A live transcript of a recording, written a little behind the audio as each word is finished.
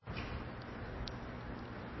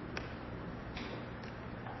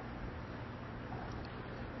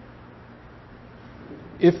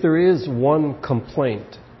If there is one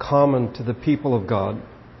complaint common to the people of God,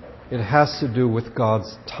 it has to do with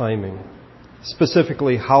God's timing.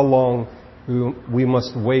 Specifically, how long we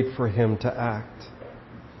must wait for Him to act.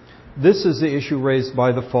 This is the issue raised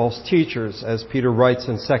by the false teachers, as Peter writes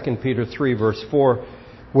in 2 Peter 3, verse 4,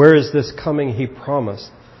 "Where is this coming He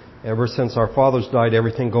promised? Ever since our fathers died,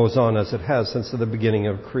 everything goes on as it has since the beginning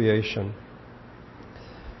of creation."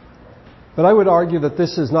 But I would argue that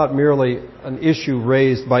this is not merely an issue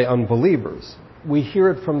raised by unbelievers. We hear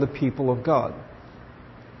it from the people of God.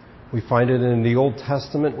 We find it in the Old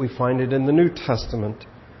Testament. We find it in the New Testament.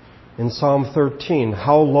 In Psalm 13,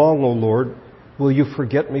 "How long, O Lord, will you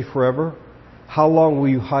forget me forever? How long will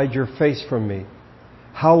you hide your face from me?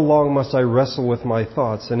 How long must I wrestle with my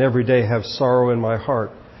thoughts and every day have sorrow in my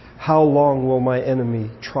heart? How long will my enemy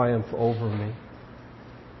triumph over me?"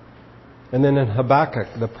 And then in Habakkuk,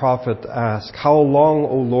 the prophet asks, "How long,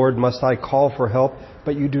 O Lord, must I call for help,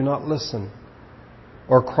 but you do not listen?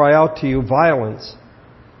 Or cry out to you violence,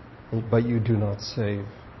 but you do not save?"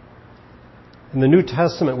 In the New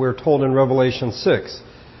Testament, we're told in Revelation 6,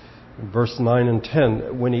 verse 9 and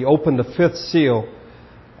 10, "When He opened the fifth seal,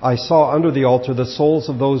 I saw under the altar the souls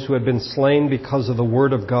of those who had been slain because of the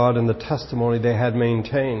word of God and the testimony they had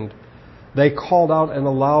maintained. They called out in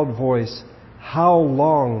a loud voice, 'How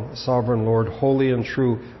long, sovereign Lord, holy and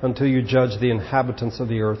true, until you judge the inhabitants of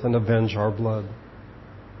the earth and avenge our blood?'"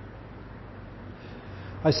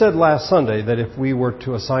 I said last Sunday that if we were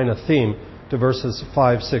to assign a theme to verses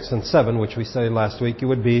 5, 6, and 7, which we studied last week, it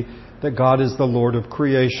would be that God is the Lord of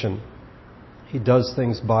creation. He does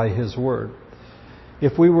things by His word.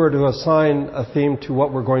 If we were to assign a theme to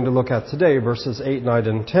what we're going to look at today, verses 8, 9,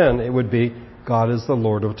 and 10, it would be God is the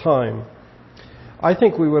Lord of time. I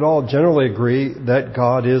think we would all generally agree that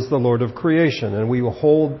God is the Lord of creation, and we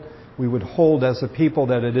would hold as a people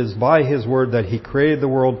that it is by His word that He created the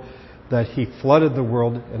world, that He flooded the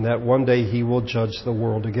world, and that one day He will judge the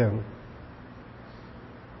world again.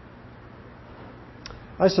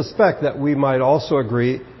 I suspect that we might also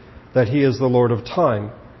agree that He is the Lord of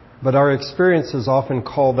time, but our experiences often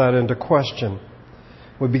call that into question.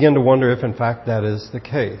 We begin to wonder if in fact that is the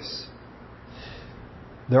case.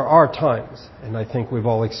 There are times, and I think we've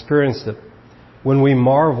all experienced it, when we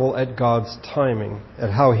marvel at God's timing, at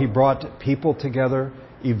how He brought people together,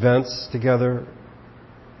 events together.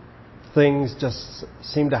 Things just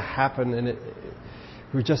seem to happen, and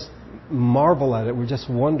we just marvel at it. We just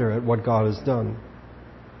wonder at what God has done.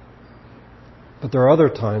 But there are other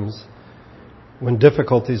times when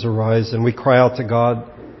difficulties arise and we cry out to God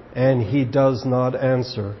and He does not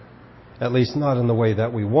answer, at least not in the way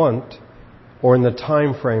that we want or in the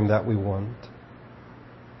time frame that we want.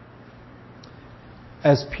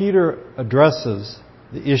 As Peter addresses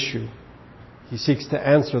the issue, he seeks to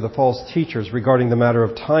answer the false teachers regarding the matter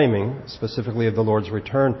of timing, specifically of the Lord's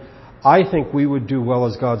return. I think we would do well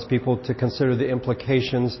as God's people to consider the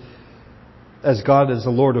implications as God is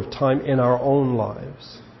the Lord of time in our own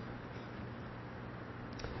lives.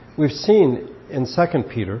 We've seen in 2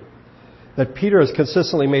 Peter that Peter has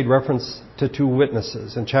consistently made reference to two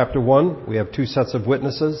witnesses. In chapter 1, we have two sets of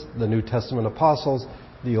witnesses, the New Testament apostles,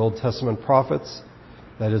 the Old Testament prophets,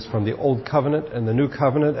 that is from the Old Covenant and the New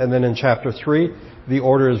Covenant. And then in chapter 3, the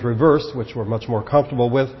order is reversed, which we're much more comfortable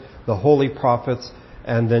with, the holy prophets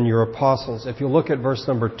and then your apostles. If you look at verse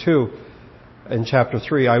number 2 in chapter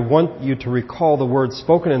 3, I want you to recall the words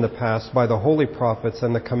spoken in the past by the holy prophets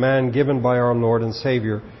and the command given by our Lord and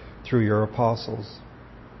Savior through your apostles.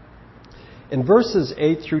 In verses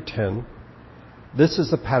 8 through 10, this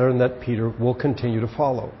is the pattern that Peter will continue to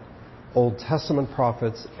follow. Old Testament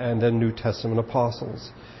prophets and then New Testament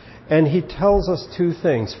apostles. And he tells us two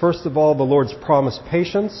things. First of all, the Lord's promised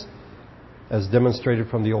patience, as demonstrated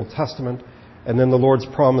from the Old Testament, and then the Lord's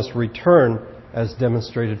promised return, as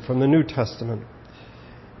demonstrated from the New Testament.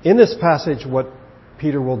 In this passage, what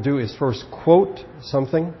Peter will do is first quote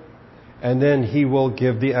something, and then he will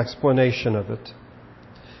give the explanation of it.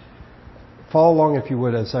 Follow along, if you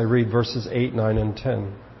would, as I read verses 8, 9, and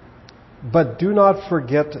 10. "But do not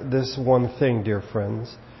forget this one thing, dear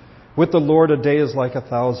friends. With the Lord, a day is like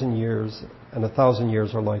 1,000 years, and 1,000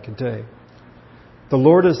 years are like a day. The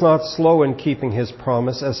Lord is not slow in keeping His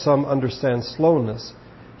promise, as some understand slowness.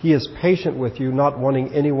 He is patient with you, not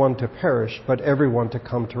wanting anyone to perish, but everyone to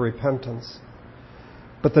come to repentance.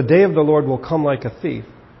 But the day of the Lord will come like a thief.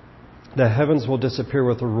 The heavens will disappear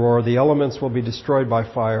with a roar, the elements will be destroyed by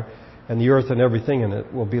fire, and the earth and everything in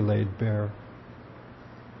it will be laid bare."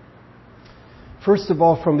 First of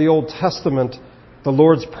all, from the Old Testament, the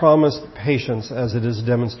Lord's promised patience as it is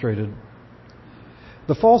demonstrated.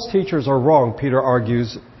 The false teachers are wrong, Peter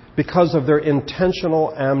argues, because of their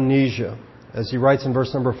intentional amnesia. As he writes in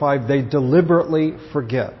verse number 5, they deliberately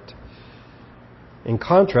forget. In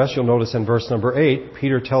contrast, you'll notice in verse number 8,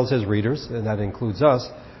 Peter tells his readers, and that includes us,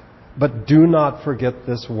 but do not forget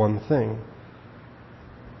this one thing.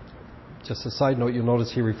 Just a side note, you'll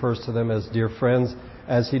notice he refers to them as dear friends,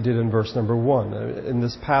 as he did in verse number 1. In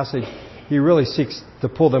this passage, he really seeks to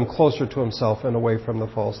pull them closer to himself and away from the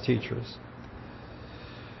false teachers.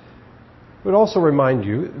 I would also remind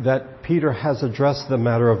you that Peter has addressed the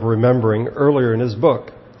matter of remembering earlier in his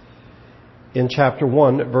book. In chapter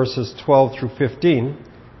 1, verses 12 through 15,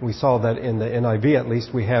 we saw that in the NIV at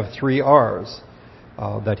least, we have 3 R's.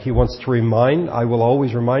 That he wants to remind, I will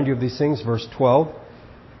always remind you of these things, verse 12.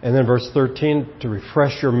 And then verse 13, to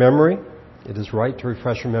refresh your memory. It is right to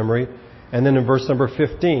refresh your memory. And then in verse number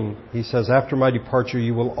 15, he says, after my departure,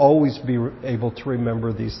 you will always be able to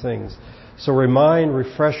remember these things. So remind,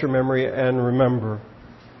 refresh your memory, and remember.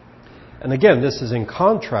 And again, this is in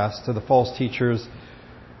contrast to the false teachers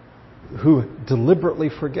who deliberately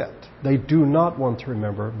forget. They do not want to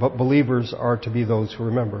remember, but believers are to be those who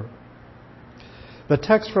remember. The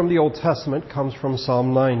text from the Old Testament comes from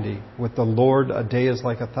Psalm 90, with the Lord, a day is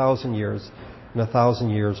like 1,000 years, and 1,000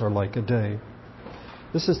 years are like a day.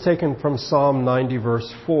 This is taken from Psalm 90,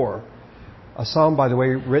 verse 4. A psalm, by the way,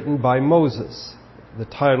 written by Moses. The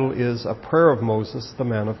title is A Prayer of Moses, the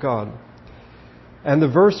Man of God. And the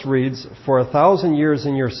verse reads, for 1,000 years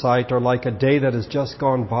in your sight are like a day that has just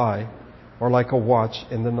gone by, or like a watch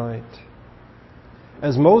in the night.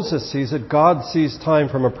 As Moses sees it, God sees time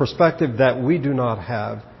from a perspective that we do not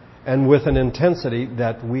have, and with an intensity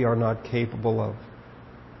that we are not capable of.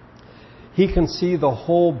 He can see the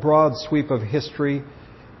whole broad sweep of history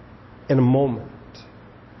in a moment,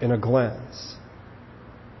 in a glance.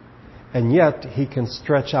 And yet, he can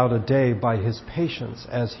stretch out a day by his patience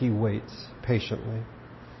as he waits patiently.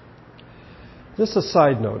 Just a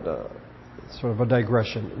side note, sort of a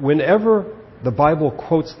digression. Whenever the Bible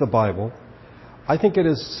quotes the Bible, I think it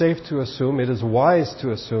is safe to assume, it is wise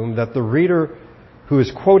to assume, that the reader who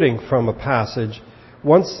is quoting from a passage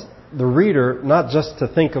wants the reader not just to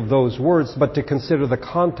think of those words, but to consider the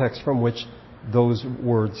context from which those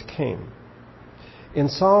words came. In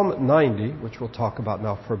Psalm 90, which we'll talk about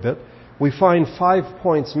now for a bit, we find 5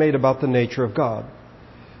 points made about the nature of God.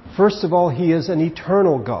 First of all, He is an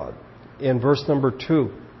eternal God. In verse number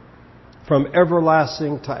 2, from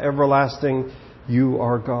everlasting to everlasting, you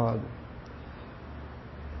are God.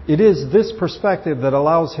 It is this perspective that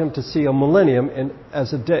allows him to see a millennium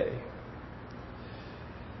as a day.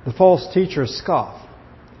 The false teachers scoff.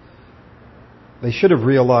 They should have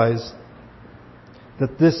realized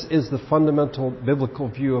that this is the fundamental biblical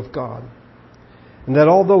view of God. And that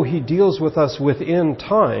although He deals with us within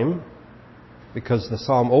time, because the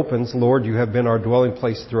psalm opens, Lord, you have been our dwelling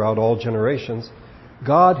place throughout all generations,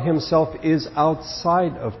 God Himself is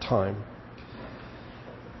outside of time.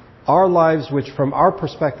 Our lives, which from our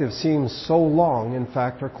perspective seem so long, in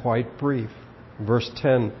fact are quite brief. Verse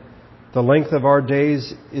 10, the length of our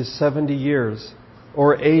days is 70 years,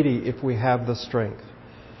 or 80 if we have the strength.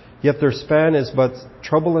 Yet their span is but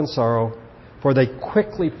trouble and sorrow, for they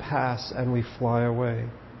quickly pass and we fly away.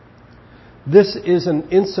 This is an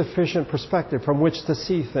insufficient perspective from which to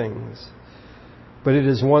see things, but it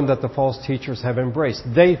is one that the false teachers have embraced.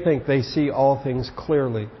 They think they see all things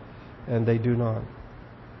clearly, and they do not.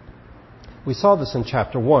 We saw this in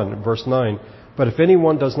chapter 1, verse 9. But if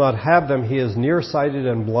anyone does not have them, he is nearsighted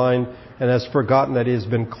and blind, and has forgotten that he has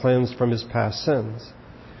been cleansed from his past sins.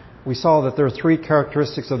 We saw that there are 3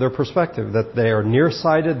 characteristics of their perspective, that they are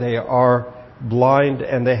nearsighted, they are blind,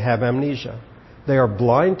 and they have amnesia. They are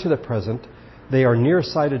blind to the present, they are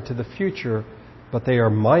nearsighted to the future, but they are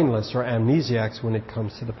mindless or amnesiacs when it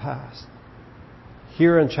comes to the past.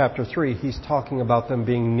 Here in chapter 3, he's talking about them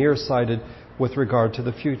being nearsighted with regard to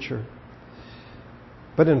the future.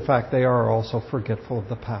 But in fact, they are also forgetful of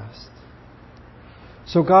the past.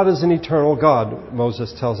 So God is an eternal God,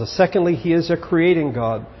 Moses tells us. Secondly, He is a creating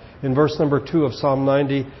God. In verse number 2 of Psalm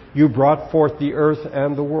 90, you brought forth the earth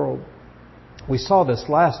and the world. We saw this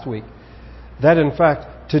last week, that in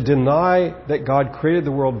fact, to deny that God created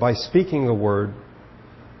the world by speaking the word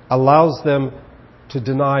allows them to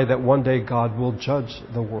deny that one day God will judge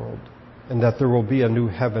the world and that there will be a new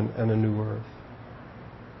heaven and a new earth.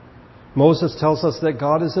 Moses tells us that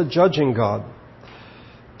God is a judging God.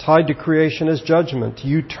 Tied to creation is judgment.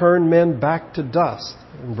 You turn men back to dust,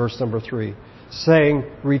 in verse number 3, saying,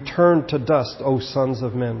 return to dust, O sons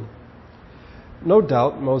of men. No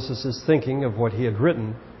doubt Moses is thinking of what he had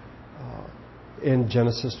written in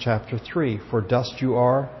Genesis chapter 3. For dust you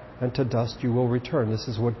are, and to dust you will return. This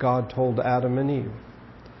is what God told Adam and Eve.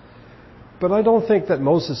 But I don't think that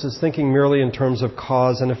Moses is thinking merely in terms of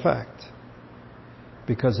cause and effect.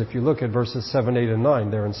 Because if you look at verses 7, 8, and 9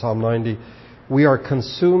 there in Psalm 90, we are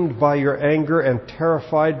consumed by your anger and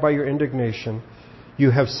terrified by your indignation. You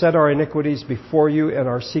have set our iniquities before you and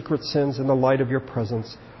our secret sins in the light of your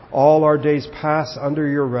presence. All our days pass under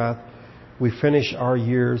your wrath. We finish our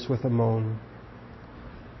years with a moan.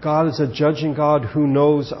 God is a judging God who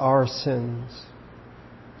knows our sins.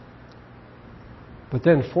 But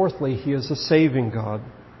then fourthly, He is a saving God.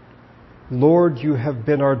 Lord, you have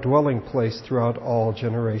been our dwelling place throughout all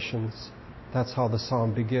generations. That's how the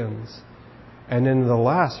psalm begins. And in the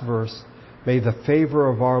last verse, may the favor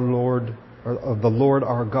of our Lord, or of the Lord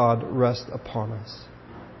our God, rest upon us.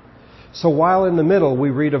 So while in the middle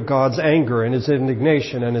we read of God's anger and His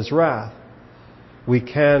indignation and His wrath, we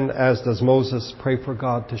can, as does Moses, pray for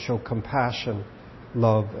God to show compassion,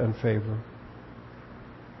 love, and favor.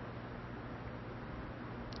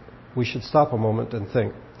 We should stop a moment and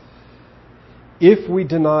think. If we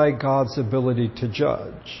deny God's ability to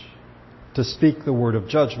judge, to speak the word of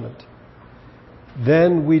judgment,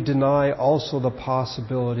 then we deny also the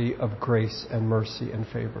possibility of grace and mercy and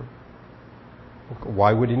favor.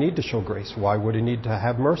 Why would He need to show grace? Why would He need to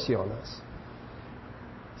have mercy on us?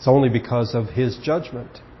 It's only because of His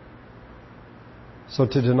judgment. So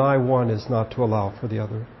to deny one is not to allow for the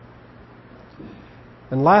other.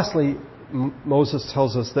 And lastly, Moses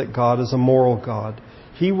tells us that God is a moral God.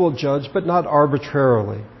 He will judge, but not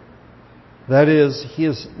arbitrarily. That is, He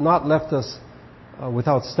has not left us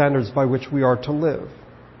without standards by which we are to live.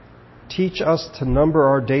 Teach us to number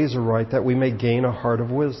our days aright, that we may gain a heart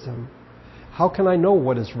of wisdom. How can I know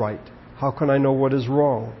what is right? How can I know what is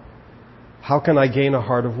wrong? How can I gain a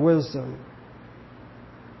heart of wisdom?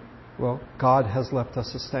 Well, God has left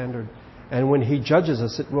us a standard. And when He judges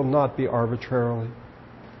us, it will not be arbitrarily.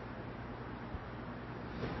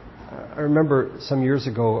 I remember some years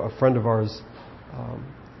ago, a friend of ours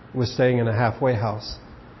was staying in a halfway house.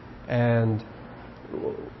 And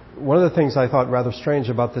one of the things I thought rather strange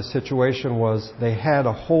about this situation was they had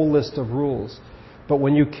a whole list of rules. But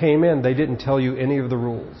when you came in, they didn't tell you any of the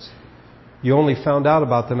rules. You only found out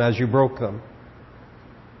about them as you broke them.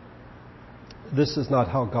 This is not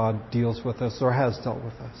how God deals with us or has dealt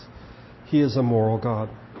with us. He is a moral God.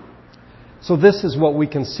 So this is what we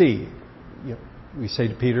can see. We say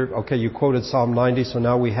to Peter, okay, you quoted Psalm 90, so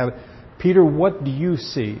now we have it. Peter, what do you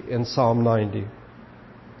see in Psalm 90?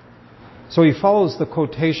 So he follows the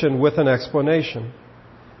quotation with an explanation.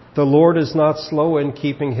 The Lord is not slow in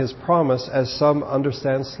keeping His promise, as some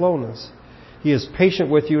understand slowness. He is patient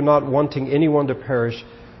with you, not wanting anyone to perish,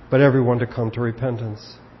 but everyone to come to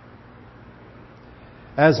repentance.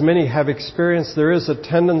 As many have experienced, there is a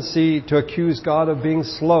tendency to accuse God of being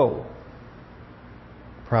slow.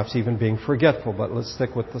 Perhaps even being forgetful, but let's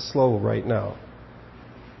stick with the slow right now.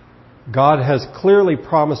 God has clearly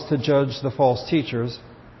promised to judge the false teachers,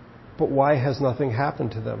 but why has nothing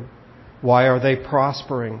happened to them? Why are they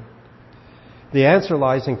prospering? The answer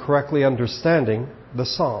lies in correctly understanding the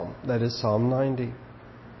psalm, that is Psalm 90.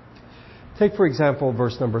 Take, for example,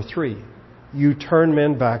 verse number 3. You turn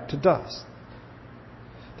men back to dust.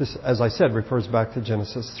 This, as I said, refers back to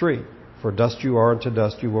Genesis 3. For dust you are, and to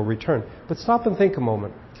dust you will return. But stop and think a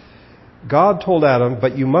moment. God told Adam,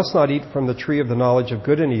 but you must not eat from the tree of the knowledge of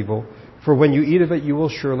good and evil, for when you eat of it you will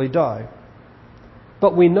surely die.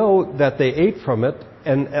 But we know that they ate from it,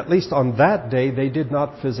 and at least on that day they did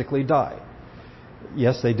not physically die.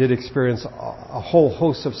 Yes, they did experience a whole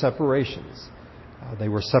host of separations. They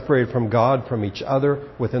were separated from God, from each other,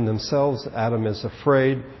 within themselves. Adam is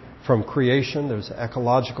afraid from creation. There's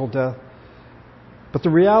ecological death. But the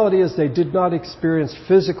reality is they did not experience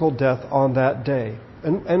physical death on that day.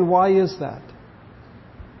 And why is that?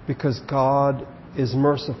 Because God is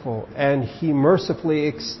merciful, and He mercifully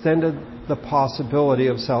extended the possibility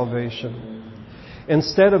of salvation.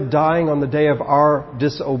 Instead of dying on the day of our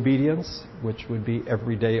disobedience, which would be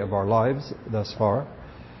every day of our lives thus far,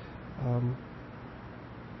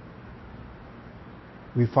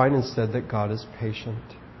 we find instead that God is patient.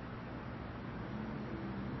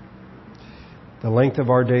 The length of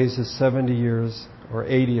our days is 70 years, or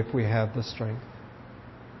 80 if we have the strength.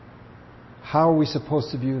 How are we supposed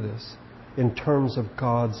to view this? In terms of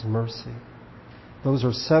God's mercy. Those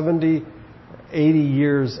are 70, 80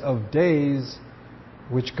 years of days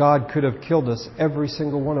which God could have killed us, every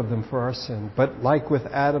single one of them, for our sin. But like with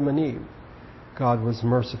Adam and Eve, God was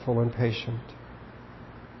merciful and patient.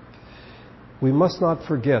 We must not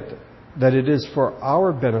forget that it is for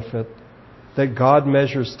our benefit that God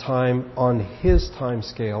measures time on His time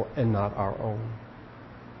scale and not our own.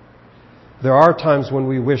 There are times when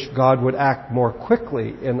we wish God would act more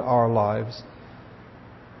quickly in our lives,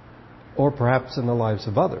 or perhaps in the lives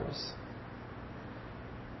of others.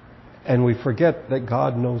 And we forget that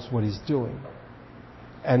God knows what He's doing,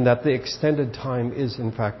 and that the extended time is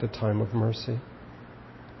in fact a time of mercy.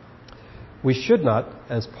 We should not,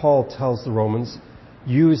 as Paul tells the Romans,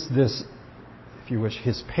 use this, if you wish,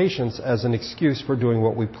 His patience as an excuse for doing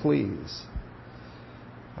what we please.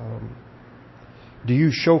 Do you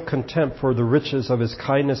show contempt for the riches of His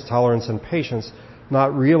kindness, tolerance, and patience,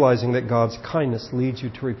 not realizing that God's kindness leads you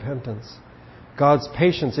to repentance? God's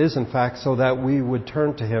patience is, in fact, so that we would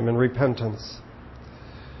turn to Him in repentance.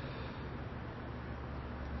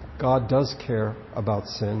 God does care about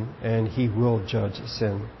sin, and He will judge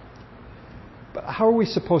sin. But how are we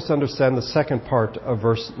supposed to understand the second part of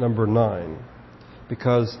verse number 9?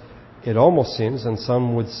 Because it almost seems, and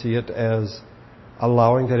some would see it as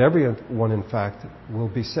allowing that everyone, in fact, will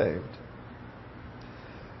be saved.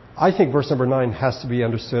 I think verse number 9 has to be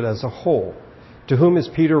understood as a whole. To whom is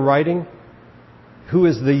Peter writing? Who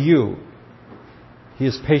is the you? He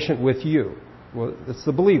is patient with you. Well, it's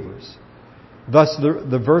the believers. Thus,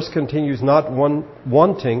 the verse continues, not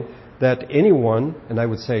wanting that anyone, and I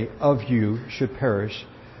would say of you, should perish,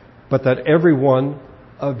 but that every one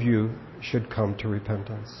of you should come to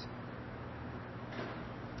repentance.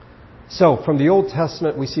 So, from the Old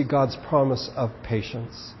Testament, we see God's promise of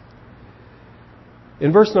patience.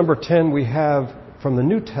 In verse number 10, we have from the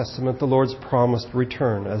New Testament the Lord's promised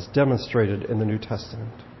return, as demonstrated in the New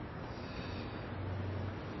Testament.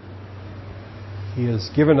 He has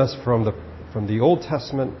given us from the Old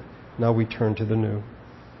Testament, now we turn to the New.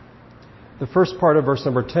 The first part of verse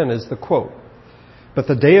number 10 is the quote, "But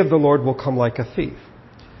the day of the Lord will come like a thief."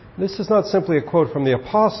 This is not simply a quote from the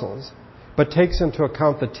apostles, but takes into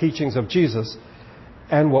account the teachings of Jesus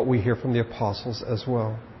and what we hear from the apostles as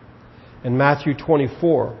well. In Matthew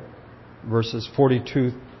 24, verses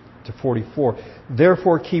 42 to 44,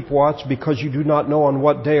 "Therefore keep watch, because you do not know on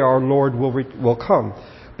what day our Lord will come.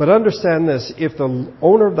 But understand this, if the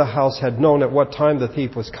owner of the house had known at what time the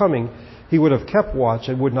thief was coming, he would have kept watch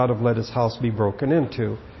and would not have let his house be broken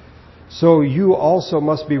into. So you also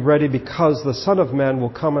must be ready, because the Son of Man will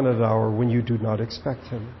come in an hour when you do not expect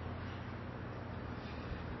Him."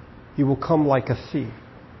 He will come like a thief.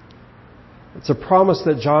 It's a promise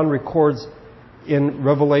that John records in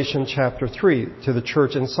Revelation chapter 3 to the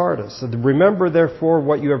church in Sardis. "Remember therefore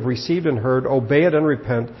what you have received and heard, obey it and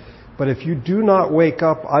repent. But if you do not wake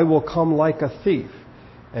up, I will come like a thief,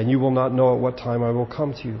 and you will not know at what time I will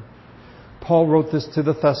come to you." Paul wrote this to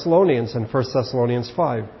the Thessalonians in 1 Thessalonians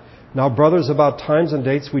 5. "Now, brothers, about times and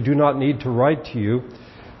dates we do not need to write to you,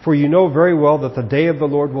 for you know very well that the day of the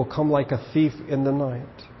Lord will come like a thief in the night."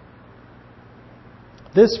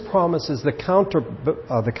 This promise is the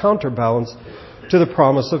counterbalance to the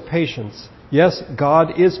promise of patience. Yes,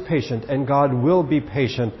 God is patient, and God will be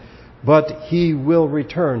patient, but He will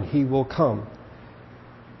return. He will come.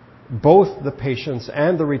 Both the patience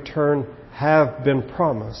and the return have been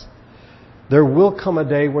promised. There will come a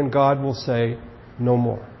day when God will say, "No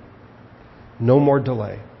more. No more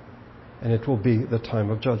delay." And it will be the time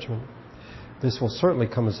of judgment. This will certainly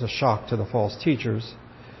come as a shock to the false teachers.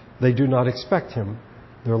 They do not expect Him.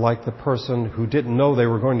 They're like the person who didn't know they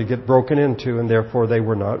were going to get broken into, and therefore they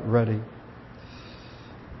were not ready.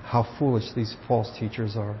 How foolish these false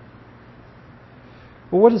teachers are.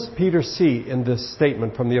 Well, what does Peter see in this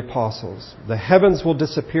statement from the apostles? The heavens will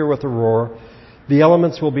disappear with a roar, the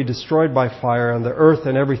elements will be destroyed by fire, and the earth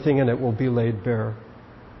and everything in it will be laid bare.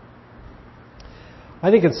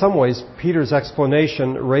 I think in some ways Peter's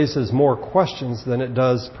explanation raises more questions than it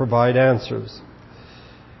does provide answers.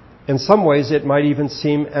 In some ways it might even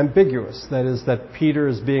seem ambiguous, that is, that Peter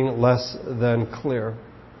is being less than clear.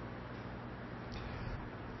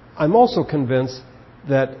 I'm also convinced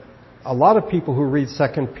that a lot of people who read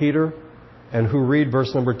 2 Peter and who read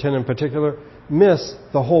verse number 10 in particular miss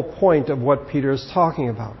the whole point of what Peter is talking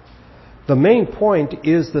about. The main point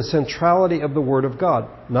is the centrality of the Word of God,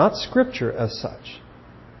 not Scripture as such,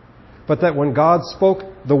 but that when God spoke,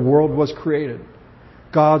 the world was created.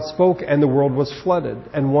 God spoke and the world was flooded.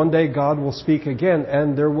 And one day God will speak again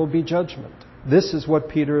and there will be judgment. This is what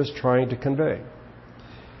Peter is trying to convey.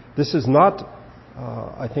 This is not,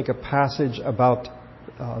 I think, a passage about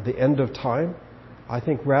the end of time. I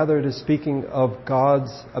think rather it is speaking of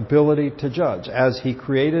God's ability to judge. As He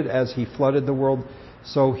created, as He flooded the world,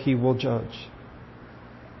 so He will judge.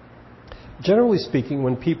 Generally speaking,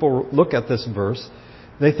 when people look at this verse,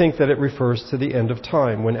 they think that it refers to the end of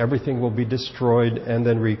time, when everything will be destroyed and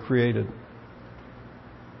then recreated.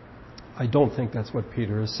 I don't think that's what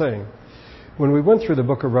Peter is saying. When we went through the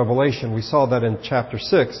book of Revelation, we saw that in chapter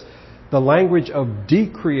 6, the language of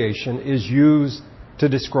decreation is used to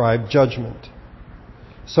describe judgment.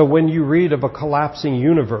 So when you read of a collapsing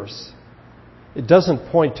universe, it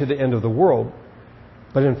doesn't point to the end of the world,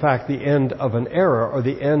 but in fact the end of an era, or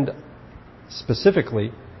the end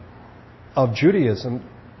specifically of Judaism,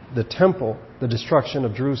 the temple, the destruction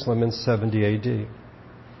of Jerusalem in 70 AD.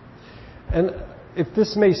 And if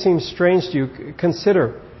this may seem strange to you,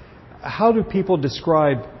 consider, how do people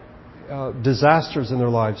describe disasters in their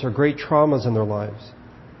lives or great traumas in their lives?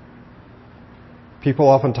 People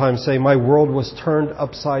oftentimes say, my world was turned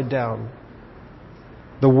upside down.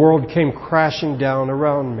 The world came crashing down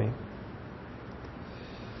around me.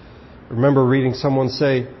 I remember reading someone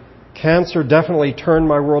say, cancer definitely turned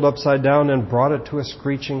my world upside down and brought it to a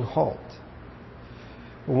screeching halt.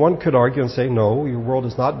 One could argue and say, no, your world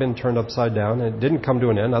has not been turned upside down and it didn't come to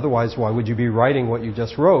an end. Otherwise, why would you be writing what you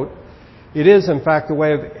just wrote? It is, in fact, a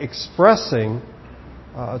way of expressing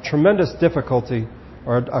a tremendous difficulty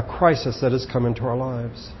or a crisis that has come into our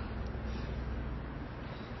lives.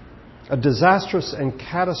 A disastrous and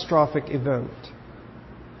catastrophic event.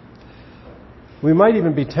 We might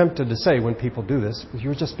even be tempted to say, when people do this,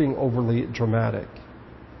 you're just being overly dramatic.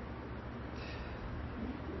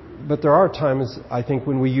 But there are times, I think,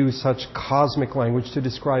 when we use such cosmic language to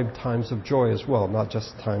describe times of joy as well, not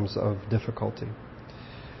just times of difficulty.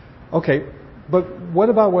 Okay, but what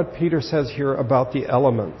about what Peter says here about the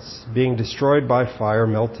elements being destroyed by fire,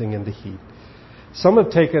 melting in the heat? Some have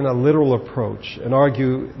taken a literal approach and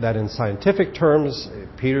argue that in scientific terms,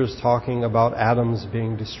 Peter's talking about atoms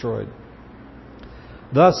being destroyed.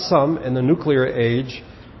 Thus, some in the nuclear age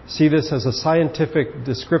see this as a scientific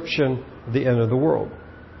description of the end of the world.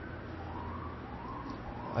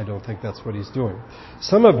 I don't think that's what he's doing.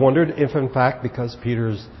 Some have wondered if, in fact, because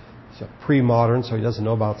Peter's pre-modern, so he doesn't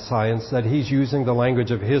know about science, that he's using the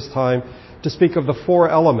language of his time to speak of the four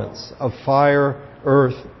elements of fire,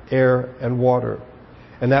 earth, air, and water.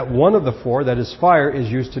 And that one of the four, that is fire, is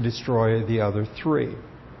used to destroy the other three.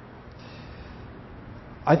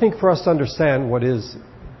 I think for us to understand what is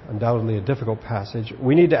undoubtedly a difficult passage,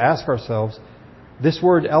 we need to ask ourselves, this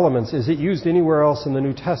word elements, is it used anywhere else in the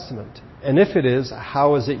New Testament? And if it is,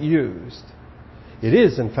 how is it used? It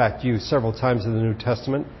is, in fact, used several times in the New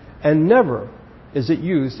Testament, and never is it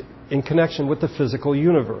used in connection with the physical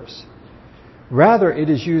universe. Rather, it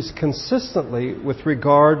is used consistently with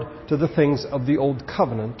regard to the things of the Old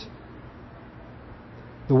Covenant,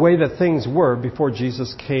 the way that things were before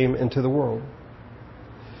Jesus came into the world.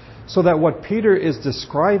 So that what Peter is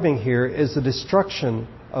describing here is the destruction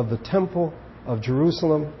of the temple of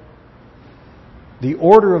Jerusalem, the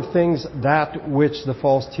order of things, that which the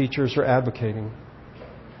false teachers are advocating.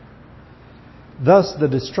 Thus, the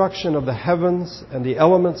destruction of the heavens and the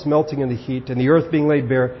elements melting in the heat and the earth being laid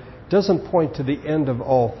bare doesn't point to the end of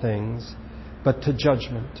all things, but to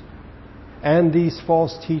judgment. And these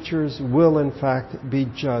false teachers will, in fact, be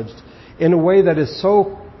judged in a way that is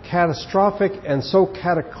so catastrophic and so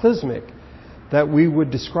cataclysmic that we would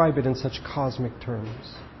describe it in such cosmic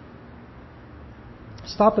terms.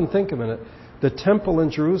 Stop and think a minute. The temple in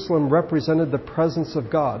Jerusalem represented the presence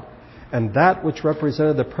of God, and that which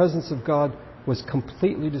represented the presence of God was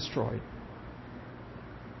completely destroyed.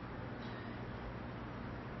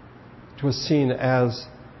 It was seen as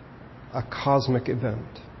a cosmic event.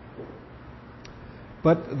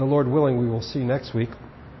 But the Lord willing, we will see next week,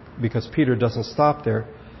 because Peter doesn't stop there.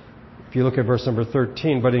 If you look at verse number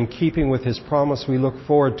 13, but in keeping with his promise, we look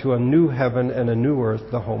forward to a new heaven and a new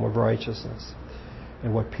earth, the home of righteousness.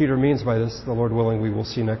 And what Peter means by this, the Lord willing, we will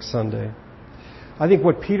see next Sunday. I think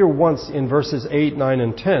what Peter wants in verses 8, 9,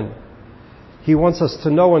 and 10, he wants us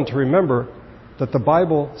to know and to remember that the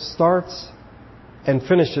Bible starts and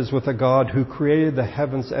finishes with a God who created the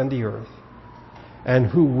heavens and the earth, and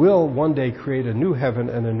who will one day create a new heaven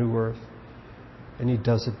and a new earth. And he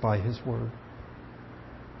does it by his word.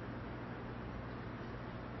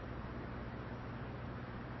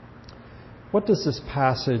 What does this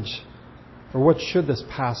passage, or what should this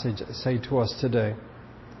passage say to us today?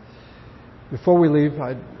 Before we leave,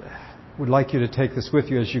 I would like you to take this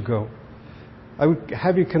with you as you go. I would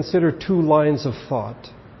have you consider two lines of thought.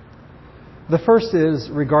 The first is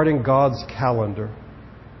regarding God's calendar.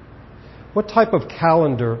 What type of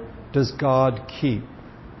calendar does God keep?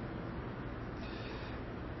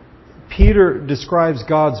 Peter describes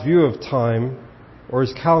God's view of time, or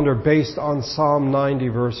his calendar, based on Psalm 90,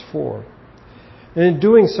 verse 4. And in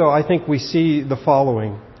doing so, I think we see the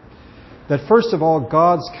following. That first of all,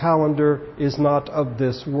 God's calendar is not of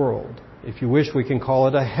this world. If you wish, we can call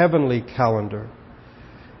it a heavenly calendar.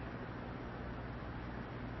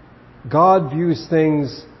 God views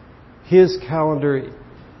things, His calendar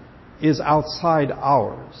is outside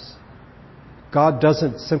ours. God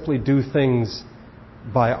doesn't simply do things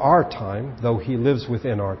by our time, though He lives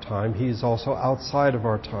within our time. He is also outside of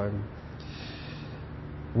our time.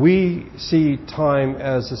 We see time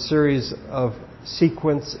as a series of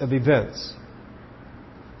sequence of events.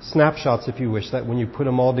 Snapshots, if you wish, that when you put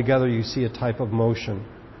them all together, you see a type of motion.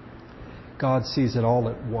 God sees it all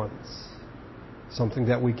at once. Something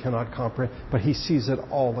that we cannot comprehend, but He sees it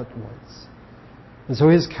all at once. And so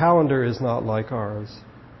His calendar is not like ours.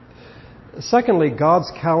 Secondly, God's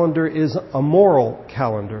calendar is a moral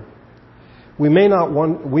calendar. We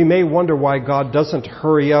may wonder why God doesn't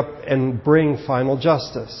hurry up and bring final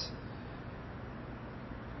justice.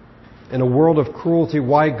 In a world of cruelty,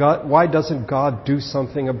 why doesn't God do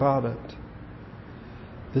something about it?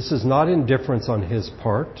 This is not indifference on His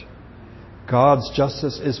part. God's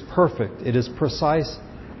justice is perfect, it is precise,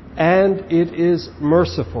 and it is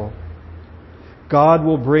merciful. God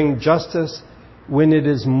will bring justice when it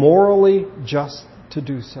is morally just to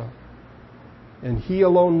do so. And He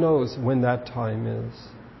alone knows when that time is.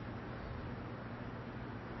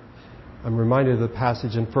 I'm reminded of the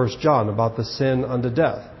passage in 1 John about the sin unto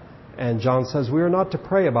death. And John says we are not to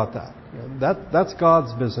pray about that. That's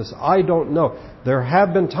God's business. I don't know. There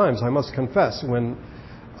have been times, I must confess, when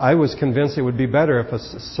I was convinced it would be better if a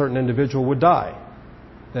certain individual would die.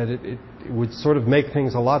 That it would sort of make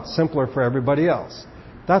things a lot simpler for everybody else.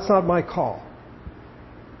 That's not my call.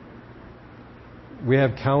 We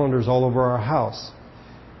have calendars all over our house.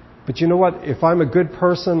 But you know what? If I'm a good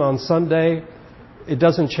person on Sunday, it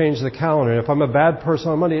doesn't change the calendar. If I'm a bad person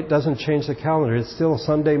on Monday, it doesn't change the calendar. It's still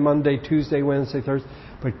Sunday, Monday, Tuesday, Wednesday, Thursday.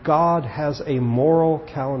 But God has a moral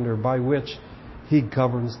calendar by which He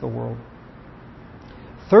governs the world.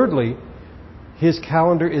 Thirdly, His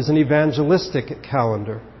calendar is an evangelistic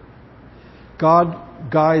calendar.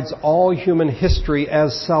 God guides all human history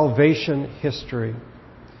as salvation history.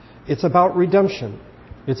 It's about redemption.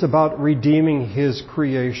 It's about redeeming His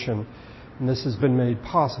creation. And this has been made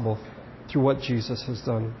possible through what Jesus has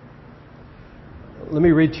done. Let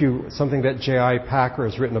me read to you something that J.I. Packer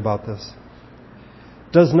has written about this.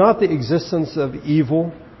 Does not the existence of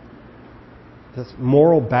evil, this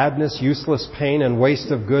moral badness, useless pain, and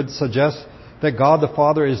waste of goods suggest that God the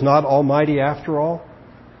Father is not almighty after all?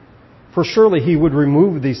 For surely He would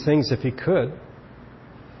remove these things if He could.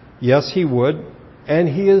 Yes, He would, and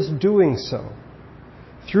He is doing so.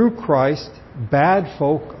 Through Christ, bad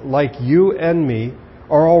folk like you and me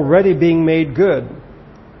are already being made good.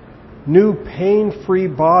 New pain-free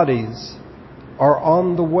bodies are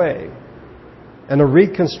on the way, and a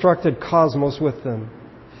reconstructed cosmos with them.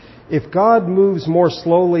 If God moves more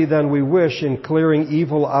slowly than we wish in clearing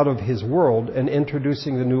evil out of His world and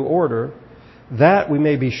introducing the new order, that, we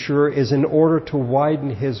may be sure, is in order to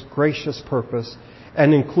widen His gracious purpose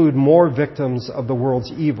and include more victims of the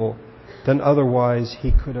world's evil than otherwise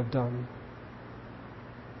He could have done.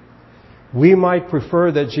 We might prefer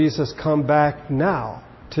that Jesus come back now,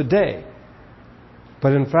 today.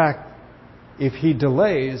 But in fact, if He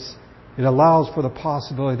delays, it allows for the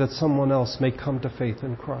possibility that someone else may come to faith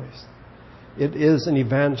in Christ. It is an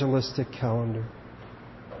evangelistic calendar.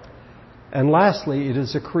 And lastly, it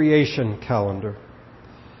is a creation calendar.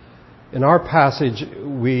 In our passage,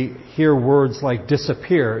 we hear words like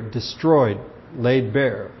disappear, destroyed, laid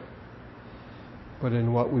bare. But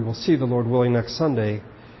in what we will see, the Lord willing, next Sunday,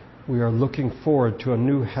 we are looking forward to a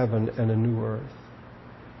new heaven and a new earth.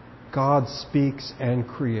 God speaks and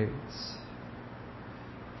creates.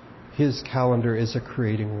 His calendar is a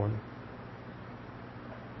creating one.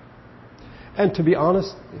 And to be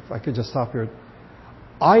honest, if I could just stop here,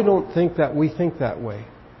 I don't think that we think that way.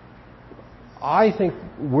 I think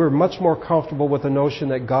we're much more comfortable with the notion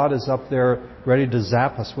that God is up there ready to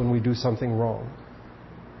zap us when we do something wrong.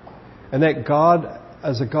 And that God,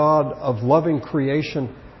 as a God of loving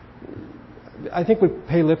creation, I think we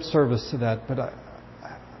pay lip service to that, but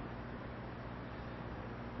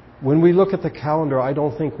when we look at the calendar, I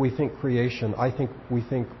don't think we think creation. I think we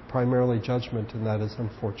think primarily judgment, and that is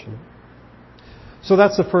unfortunate. So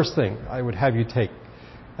that's the first thing I would have you take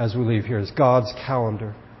as we leave here, is God's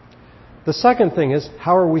calendar. The second thing is,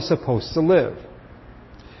 how are we supposed to live?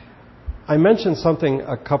 I mentioned something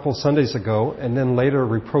a couple Sundays ago, and then later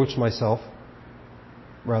reproached myself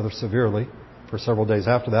rather severely for several days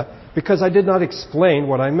after that, because I did not explain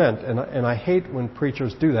what I meant. And I hate when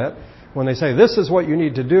preachers do that, when they say, this is what you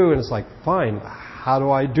need to do, and it's like, fine, how do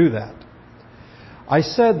I do that? I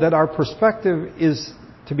said that our perspective is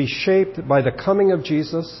to be shaped by the coming of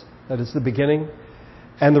Jesus, that is the beginning,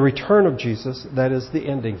 and the return of Jesus, that is the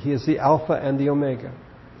ending. He is the Alpha and the Omega.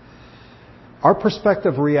 Our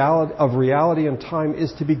perspective of reality and time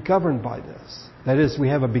is to be governed by this. That is, we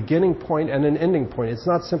have a beginning point and an ending point. It's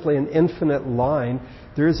not simply an infinite line.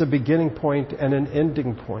 There is a beginning point and an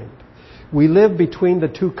ending point. We live between the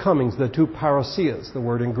two comings, the two parousias, the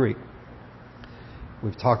word in Greek.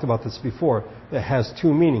 We've talked about this before. It has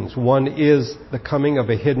two meanings. One is the coming of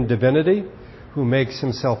a hidden divinity who makes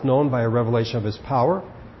himself known by a revelation of his power.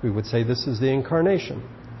 We would say this is the incarnation.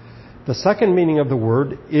 The second meaning of the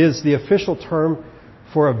word is the official term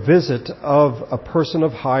for a visit of a person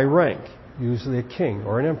of high rank, usually a king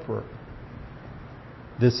or an emperor.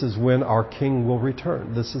 This is when our king will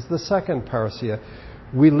return. This is the second parousia.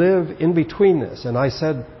 We live in between this, and I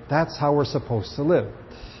said that's how we're supposed to live.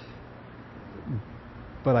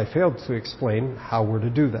 But I failed to explain how we're to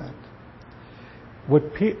do that.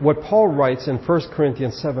 What Paul writes in 1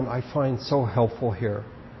 Corinthians 7 I find so helpful here.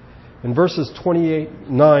 In verses 28,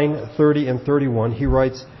 9, 30, and 31, he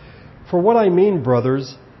writes, "For what I mean,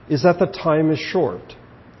 brothers, is that the time is short.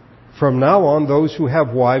 From now on, those who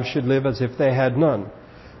have wives should live as if they had none.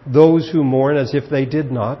 Those who mourn as if they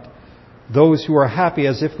did not. Those who are happy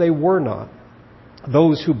as if they were not.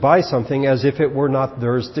 Those who buy something as if it were not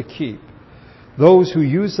theirs to keep. Those who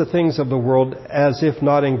use the things of the world as if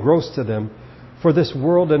not engrossed to them. For this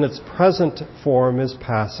world in its present form is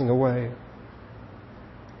passing away."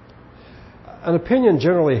 An opinion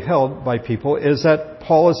generally held by people is that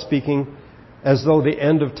Paul is speaking as though the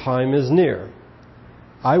end of time is near.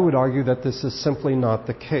 I would argue that this is simply not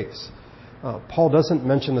the case. Paul doesn't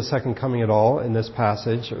mention the second coming at all in this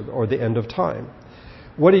passage or the end of time.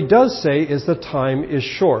 What he does say is that time is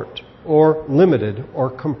short or limited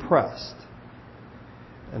or compressed.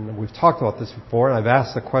 And we've talked about this before, and I've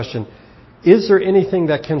asked the question, is there anything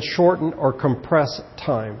that can shorten or compress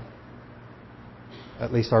time?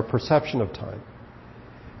 At least our perception of time.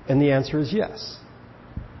 And the answer is yes.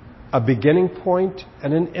 A beginning point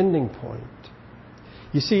and an ending point.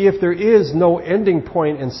 You see, if there is no ending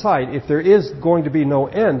point in sight, if there is going to be no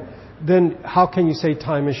end, then how can you say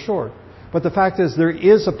time is short? But the fact is, there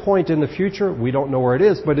is a point in the future. We don't know where it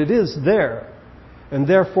is, but it is there. And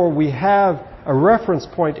therefore, we have a reference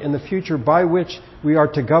point in the future by which we are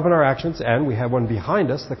to govern our actions, and we have one behind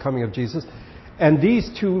us, the coming of Jesus. And these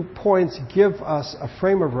 2 points give us a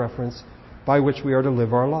frame of reference by which we are to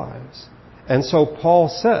live our lives. And so Paul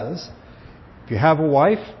says, if you have a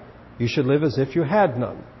wife, you should live as if you had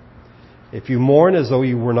none. If you mourn as though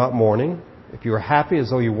you were not mourning, if you are happy as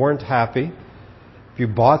though you weren't happy, if you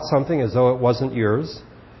bought something as though it wasn't yours,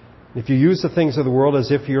 if you use the things of the world as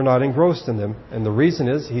if you're not engrossed in them. And the reason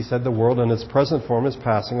is, he said, the world in its present form is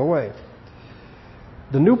passing away.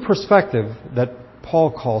 The new perspective that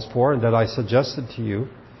Paul calls for and that I suggested to you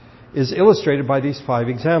is illustrated by these 5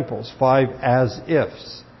 examples, 5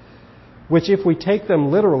 as-ifs, which if we take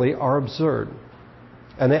them literally are absurd.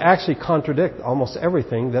 And they actually contradict almost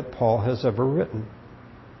everything that Paul has ever written.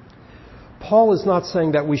 Paul is not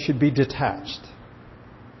saying that we should be detached,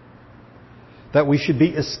 that we should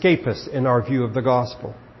be escapist in our view of the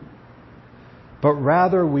gospel, but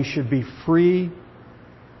rather we should be free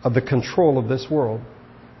of the control of this world.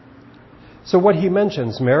 So what he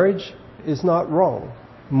mentions, marriage is not wrong.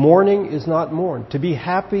 Mourning is not mourn. To be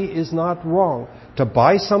happy is not wrong. To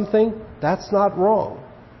buy something, that's not wrong.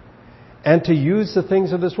 And to use the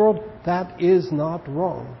things of this world, that is not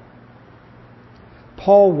wrong.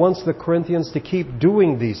 Paul wants the Corinthians to keep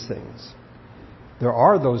doing these things. There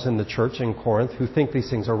are those in the church in Corinth who think these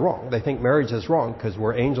things are wrong. They think marriage is wrong because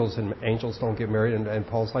we're angels and angels don't get married. And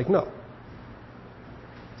Paul's like, no.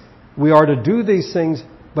 We are to do these things,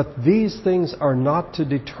 but these things are not to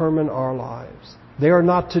determine our lives. They are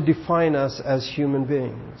not to define us as human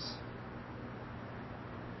beings.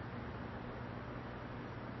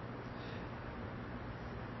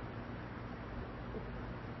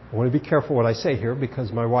 I want to be careful what I say here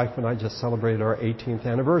because my wife and I just celebrated our 18th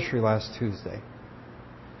anniversary last Tuesday.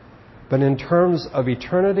 But in terms of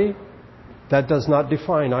eternity, that does not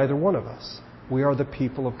define either one of us. We are the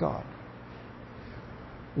people of God.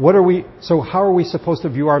 So how are we supposed to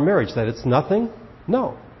view our marriage? That it's nothing?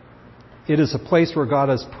 No. It is a place where God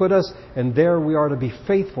has put us, and there we are to be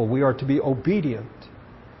faithful. We are to be obedient.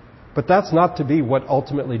 But that's not to be what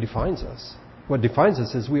ultimately defines us. What defines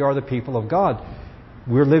us is we are the people of God.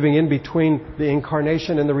 We're living in between the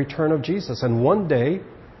incarnation and the return of Jesus. And one day,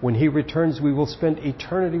 when He returns, we will spend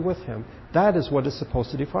eternity with Him. That is what is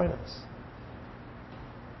supposed to define us.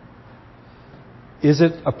 Is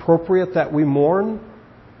it appropriate that we mourn?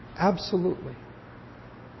 Absolutely.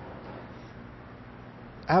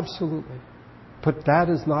 Absolutely. But that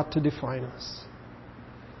is not to define us.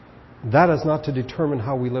 That is not to determine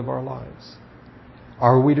how we live our lives.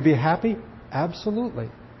 Are we to be happy? Absolutely.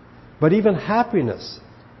 But even happiness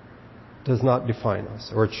does not define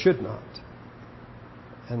us, or it should not.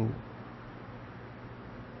 And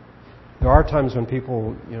there are times when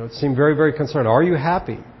people, seem very, very concerned. Are you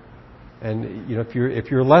happy? And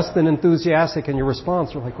if you're less than enthusiastic in your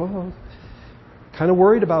response, they're like, "Oh, kind of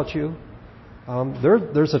worried about you."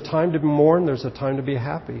 There's a time to mourn. There's a time to be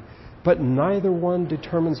happy. But neither one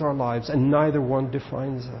determines our lives, and neither one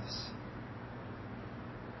defines us.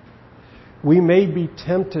 We may be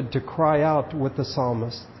tempted to cry out with the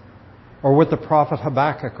psalmist, or with the prophet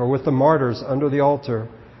Habakkuk, or with the martyrs under the altar,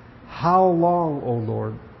 "How long, O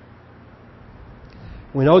Lord?"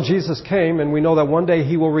 We know Jesus came, and we know that one day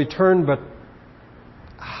He will return, but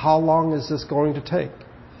how long is this going to take?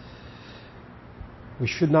 We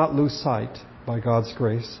should not lose sight, by God's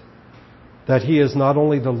grace, that He is not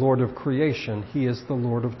only the Lord of creation, He is the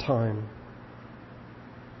Lord of time.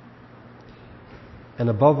 And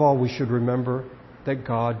above all, we should remember that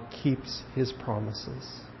God keeps His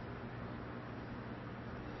promises.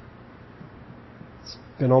 It's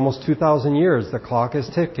been almost 2,000 years. The clock is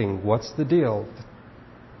ticking. What's the deal?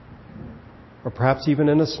 Or perhaps even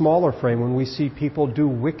in a smaller frame, when we see people do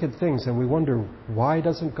wicked things and we wonder, why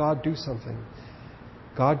doesn't God do something?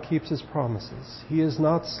 God keeps His promises. He is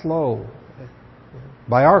not slow.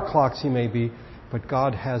 By our clocks He may be, but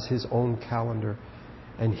God has His own calendar,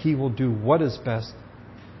 and He will do what is best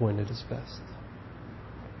when it is best.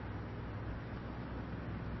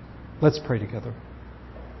 Let's pray together.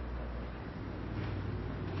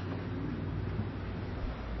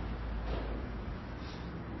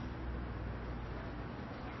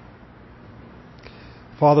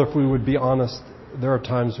 Father, if we would be honest, there are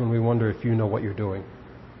times when we wonder if You know what You're doing.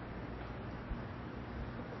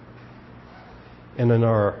 And in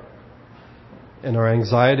our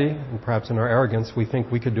anxiety, and perhaps in our arrogance, we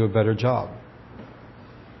think we could do a better job.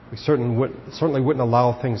 We certainly wouldn't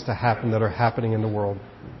allow things to happen that are happening in the world.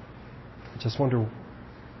 I just wonder,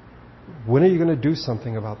 when are You going to do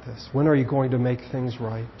something about this? When are You going to make things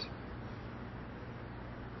right?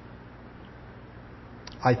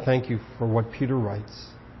 I thank You for what Peter writes,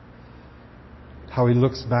 how he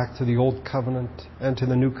looks back to the Old Covenant and to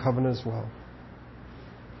the New Covenant as well.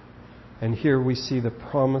 And here we see the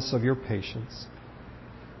promise of Your patience,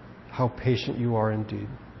 how patient You are indeed,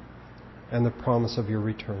 and the promise of Your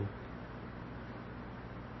return.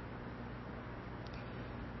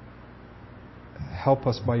 Help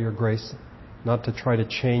us by Your grace not to try to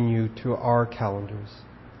chain You to our calendars,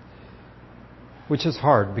 which is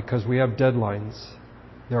hard because we have deadlines.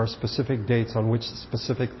 There are specific dates on which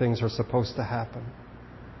specific things are supposed to happen.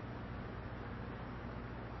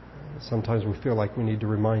 Sometimes we feel like we need to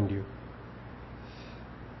remind You.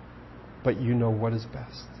 But You know what is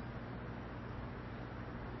best.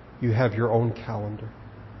 You have Your own calendar.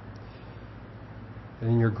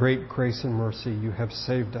 And in Your great grace and mercy, You have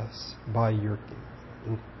saved us by Your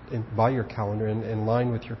calendar, in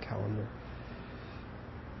line with Your calendar.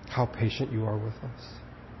 How patient You are with us.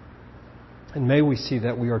 And may we see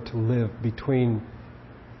that we are to live between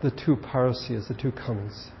the two parousias, the two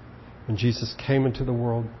comings. When Jesus came into the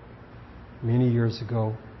world many years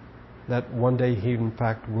ago, that one day He in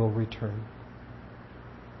fact will return.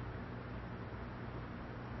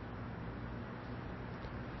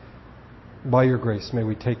 By Your grace, may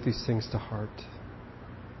we take these things to heart.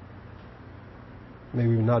 May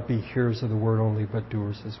we not be hearers of the word only, but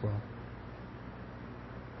doers as well.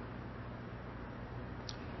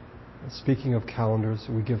 Speaking of calendars,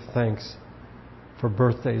 we give thanks for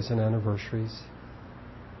birthdays and anniversaries.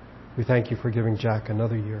 We thank You for giving Jack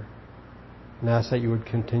another year, and ask that You would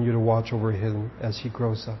continue to watch over him as he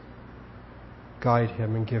grows up. Guide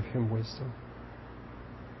him and give him wisdom.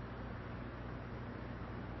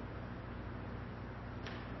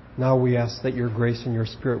 Now we ask that Your grace and Your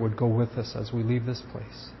Spirit would go with us as we leave this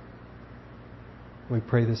place. We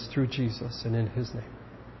pray this through Jesus and in His name.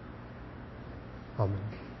 Amen.